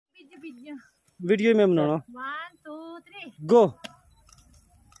वीडियो में बनाना 1 2 3 गो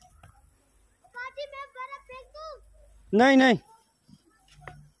नहीं नहीं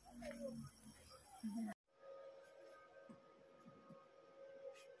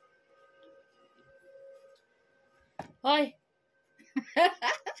Hoy.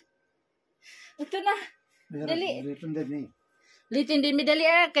 Ito na. Dali. Litin din midali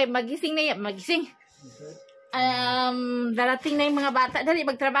kay magising na yan. Magising. Darating na yung mga bata. Dali,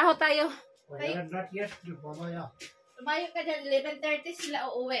 magtrabaho tayo. Tumayo ka dyan. 11:30 sila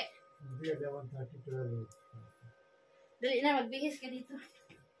uuwi. Dali na, magbihis ka dito.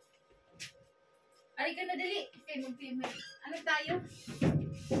 Ari ka na dali. Okay, mag-payment. Ano tayo?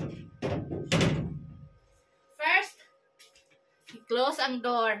 First, i-close ang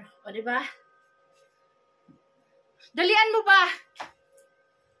door. O, diba? Dalian mo ba?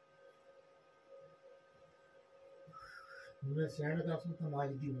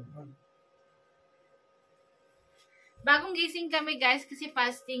 Bagong gising kami guys kasi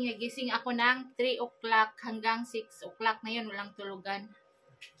fasting. Gising ako ng 3 o'clock hanggang 6 o'clock na yun. Walang tulugan.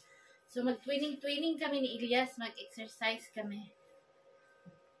 So mag-twinning kami ni Elias. Mag-exercise kami.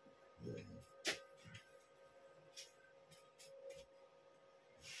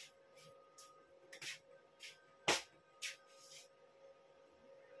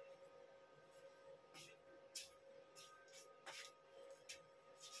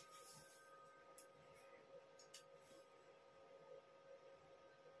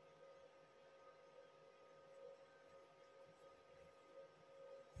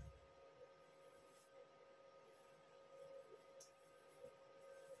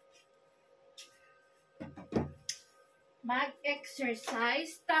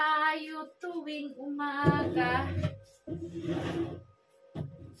 Mag-exercise tayo tuwing umaga.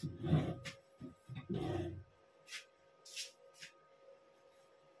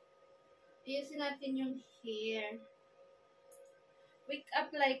 Ayusin natin yung hair. Wake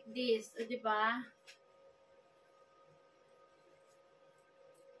up like this, o diba?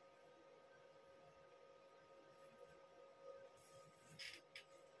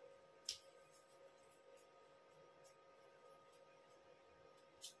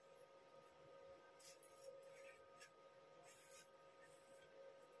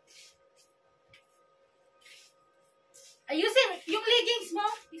 Ayusin yung leggings mo.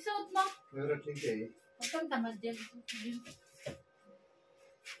 Isuot mo. Pero sige. Huwag kang tamad dyan.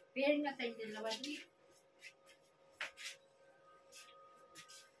 Pairing na tayo dalawa.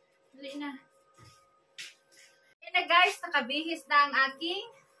 Dali na. Ayan na guys, nakabihis na ang aking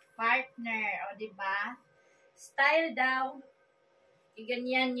partner. O diba? Style daw.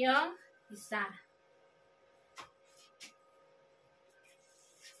 Iganyan yung isa.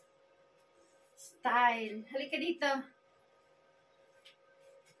 Style. Halika dito.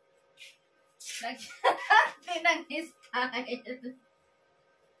 Tinang style.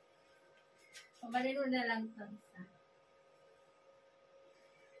 Pamalin mo na lang ito.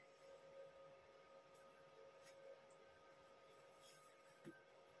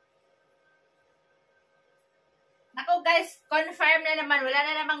 Ako guys, confirm na naman. Wala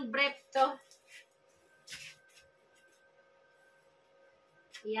na namang brief to.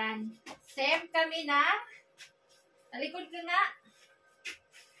 Yan. Same kami na. Talikod ka nga.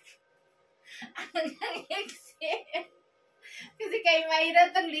 Kasi kay Mayra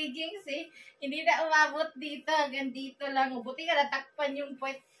tong leggings eh. Hindi na umabot dito. Hanggang dito lang. Buti ka natakpan yung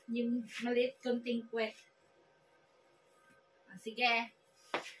puwet. Yung maliit konting puwet. Sige.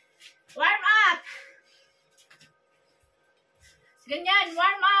 Warm up! Ganyan.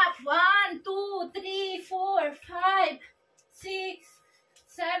 Warm up. 1, 2, 3, 4, 5, 6,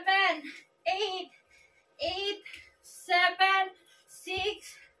 7, 8, 8, 7,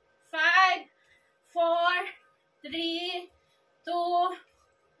 6, 5, 4, 3, 2,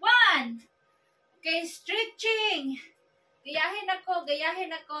 1. Okay, stretching. Gayahin ako,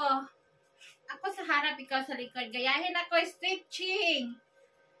 gayahin ako. Ako sa harap, ikaw sa likod. Gayahin ako, stretching.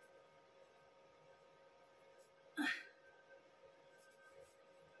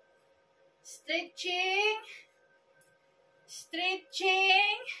 Stretching.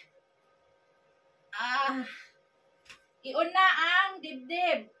 Stretching. Iuna ang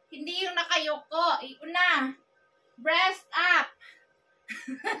dibdib. Hindi yung nakayoko. Iuna. Breast up.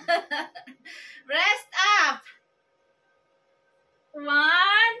 Breast up. 1.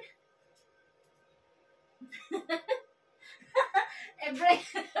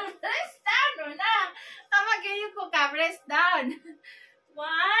 Breast down. Una. Kamagayon ko ka. Breast down. 1.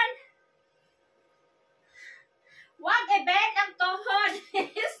 Wag i-bend ang tuhod.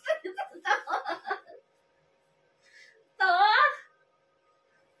 To.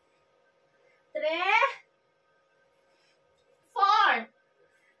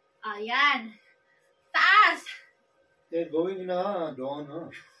 Ayan. Taas. They're going na down, huh?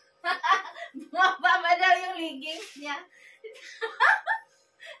 Bumaba daw yung leggings niya.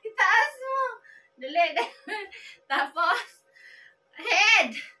 Itaas mo. Dali. Tapos,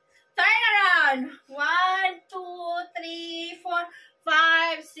 head. Turn around. 1, 2, 3, 4,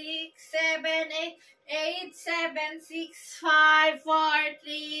 5, 6, 7, 8, 7, 6, 5, 4,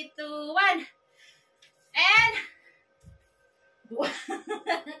 3, 2, 1. And,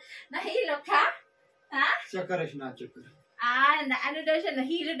 nahilo ka? Ha? Chakra is not chakra. Ano daw siya,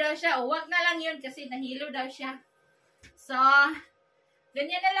 nahilo daw siya. O, wag na lang yun kasi nahilo daw siya. So,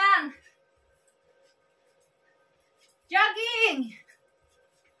 ganyan na lang. Jogging!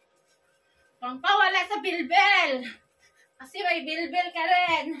 Pangpawala sa bilbel. Kasi may bilbel ka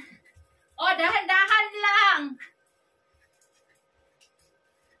rin. O, dahan-dahan lang.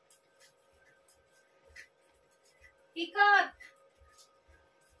 Ikot.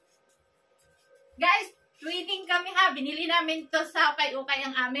 Guys, twinning kami ha. Binili namin to sa ukay-ukay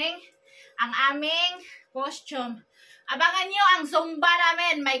ang aming costume. Abangan nyo ang Zumba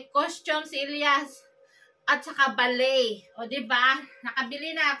namin. May costume si Elias. At saka ballet. O, diba?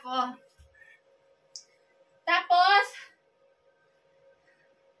 Nakabili na ako. Tapos,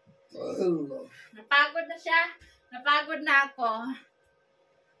 napagod na siya. Napagod na ako.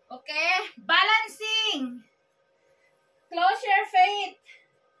 Okay? Balancing. Close your feet.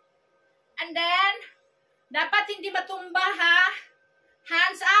 And then, dapat hindi matumba ha.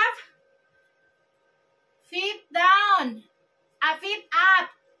 Hands up. Feet down. Feet up.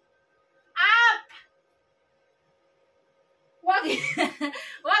 Up. Wag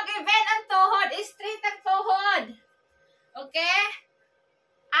i-bend ang tuhod. Straight ang tuhod. Okay?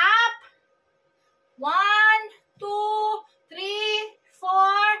 Up. 1, 2, 3,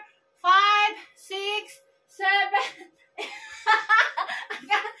 4, 5, 6, 7.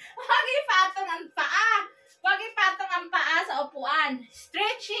 Wag ipatong ang paa. Wag ipatong ang paa sa upuan.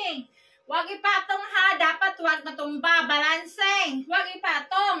 Stretching. Wag ipatong ha. Dapat wag matumba. Balancing. Wag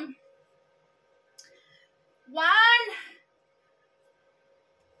ipatong. 1.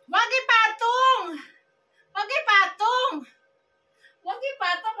 Wag ipatong. Wag ipatong. Wag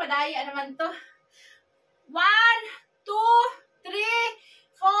ipatong. Madaya naman to. 1, 2, 3,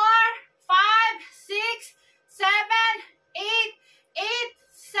 4, 5, 6, 7, 8,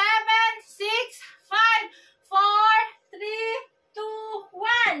 7, 6, 5, 4, 3, 2,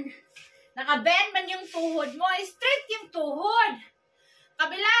 1. Naka-bend man yung tuhod mo. Straight yung tuhod.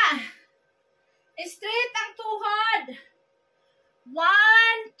 Kabila. Straight ang tuhod. 1,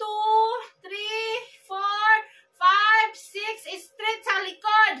 2, 3, 4, 5, 6. Straight sa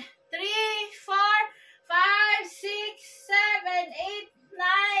likod. 3, 4, 5, 6, 7, 8,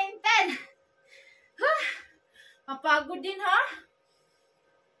 9, 10. Mapagod din ha?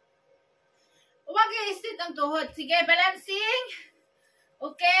 Huwag i-straight ang tuhod. Sige, balancing.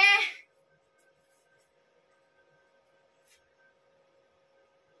 Okay.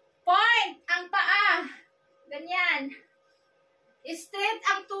 Point ang paa. Ganyan. Straight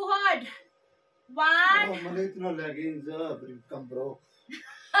ang tuhod. 1. Oh, maliit na leggings, bro.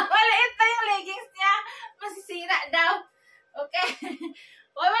 Maliit na yung leggings niya. Masisira daw. Okay.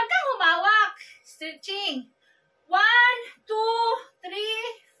 O, huwag kang humawak. Stretching. 1, 2, 3,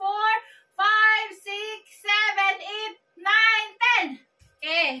 4, 5, 6, 7, 8, 9, 10.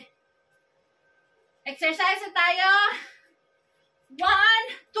 Okay. Exercise na tayo. 1,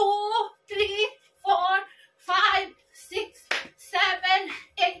 2, 3, 4, 5, 6, 7,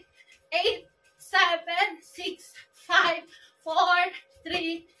 8, 8, 7, 6, 5, 4,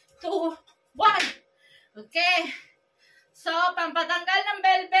 3, 2, 1. Okay. So, pampatanggal ng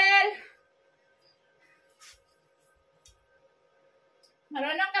bell-bell.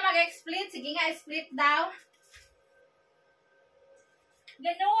 Marunong ka mag-split? Sige nga, split daw.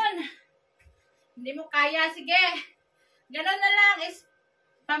 Ganun. Hindi mo kaya. Sige. Ganun na lang.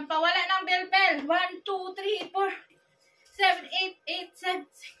 Pampawala ng bell-bell. 1, 2, 3, 4, 7, 8, 8, 7,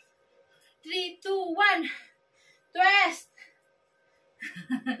 6, 3, 2, 1. Twist.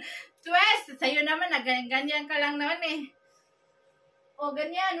 Twist. Sa'yo naman, ganyan ka lang naman eh. O,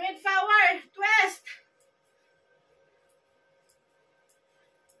 ganyan. With power. Twist.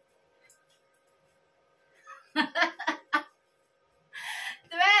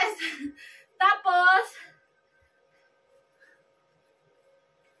 Twist. Tapos,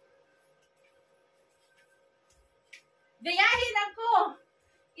 gayahin ako.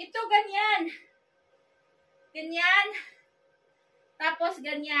 Ito ganyan. Ganyan. Tapos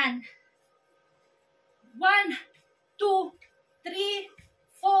ganyan. 1, 2, 3,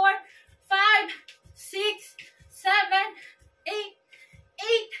 4, 5, 6, 7, 8,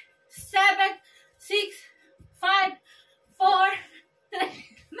 8,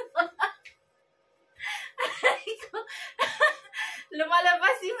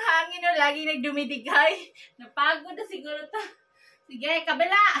 Lumalabas yung hangin o lagi nagdumidigay. Napagod na siguro to. Sige,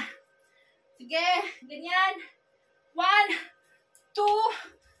 kabila. Sige, ganyan. 1, 2,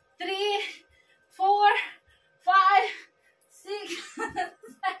 3, 4, 5, 6,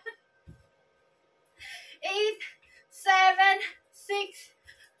 8, 7, 6,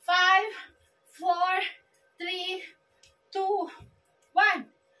 5, 4, 3, 2, 1.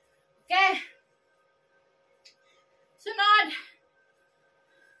 Okay. Sunod.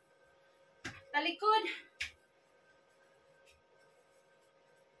 Talikod.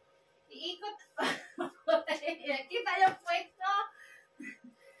 Iikot. Kita yung pwesto.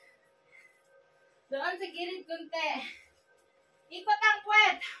 Doon sa gilid kunti. Ikot ang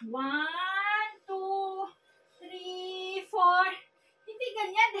puwet. 1, 2, 3, 4. Hindi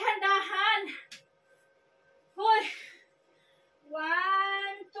ganyan. Dahan-dahan. Hoy.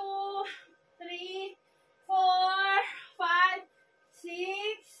 1, 2, 3, 4, 5,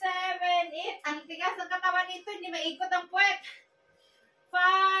 6, 7, 8. Ang tigas ng katawan nito. Hindi maikot ang puwet.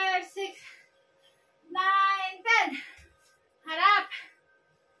 5, 6, 9, 10. Harap.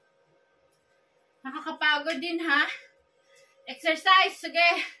 Nakakapagod din, ha? Exercise. Sige.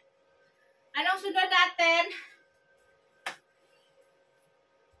 Anong sunod natin?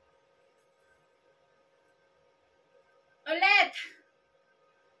 Ulit.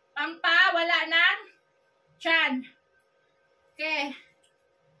 Pampa, wala ng tiyan. Okay.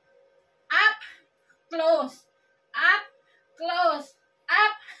 Up, close. Up, close.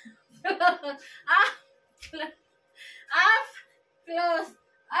 Up, close. Up, close. Up, close.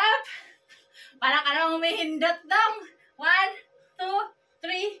 Up. Parang ka naman humihindot dong. 1, 2,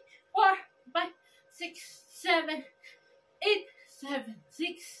 3, 4, 5, 6, 7, 8, 7,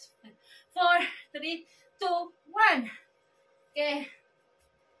 6, 4, 3, 2, 1. Okay.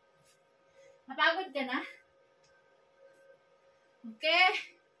 Napagod ka na? Okay.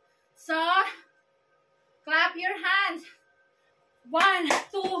 So, clap your hands. 1,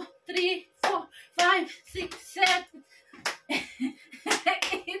 2, 3, 4, 5, 6, 7,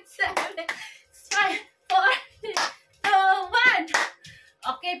 8, 7, 5, 4, 3, 2, 1.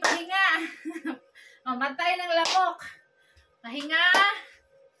 Okay, pahinga. Mamatay ng lamok. Pahinga.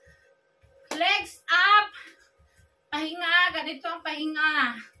 Legs up. Pahinga. Ganito ang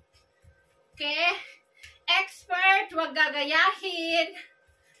pahinga. Okay? Expert, huwag gagayahin.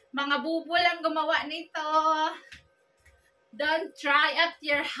 Mga bubo lang gumawa nito. Don't try at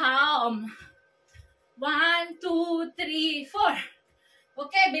your home. 1, 2, 3, 4.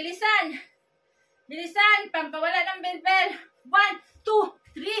 Okay, bilisan. Bilisan. Pampawala ng bell-bell. 1, 2,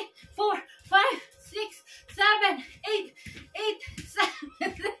 3, 4, 5, 6, 7, 8,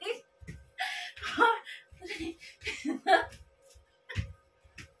 7, 6, 4, 3.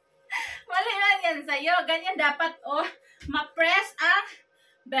 Mali lang yan sa'yo. Ganyan dapat, oh, ma-press ang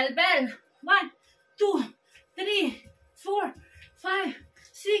bell-bell. 1, 2, 3, 4, 5,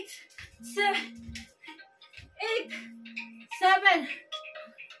 6, 7, 8, 7.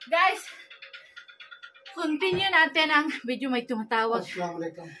 Guys, continue natin ang video. May tumatawag.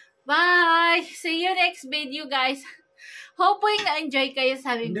 Assalamualaikum. Bye! See you next video, guys. Hoping na-enjoy kayo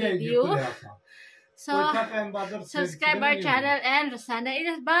sa aming video. So, subscribe our channel and Rosana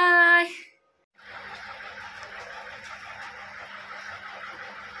Ilyas. Bye!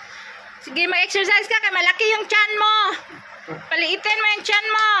 Sige, mag-exercise ka kay malaki yung tiyan mo. Paliitin mo yung tiyan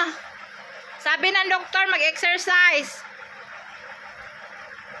mo. Sabi ng doktor, mag-exercise.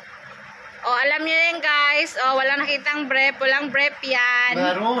 Oh, alam niyo yun, guys. Oh, walang nakitang brief. Walang brief yan.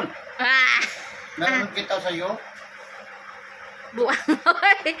 Meron. Ah. Meron kita sa'yo. Buwang.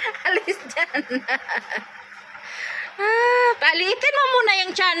 Alis dyan. Paliitin mo muna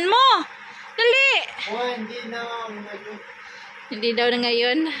yung tiyan mo. Dali. Oh, hindi na. Hindi daw na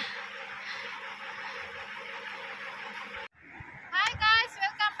ngayon. Hi guys,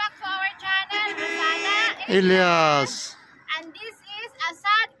 welcome back to our channel, Rosana Ilyas. And this is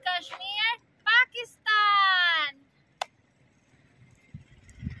Azad Kashmir, Pakistan.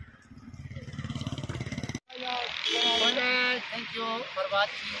 Thank you for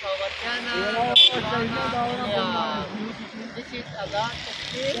watching our channel. This is Azad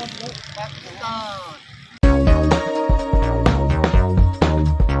Kashmir, Pakistan.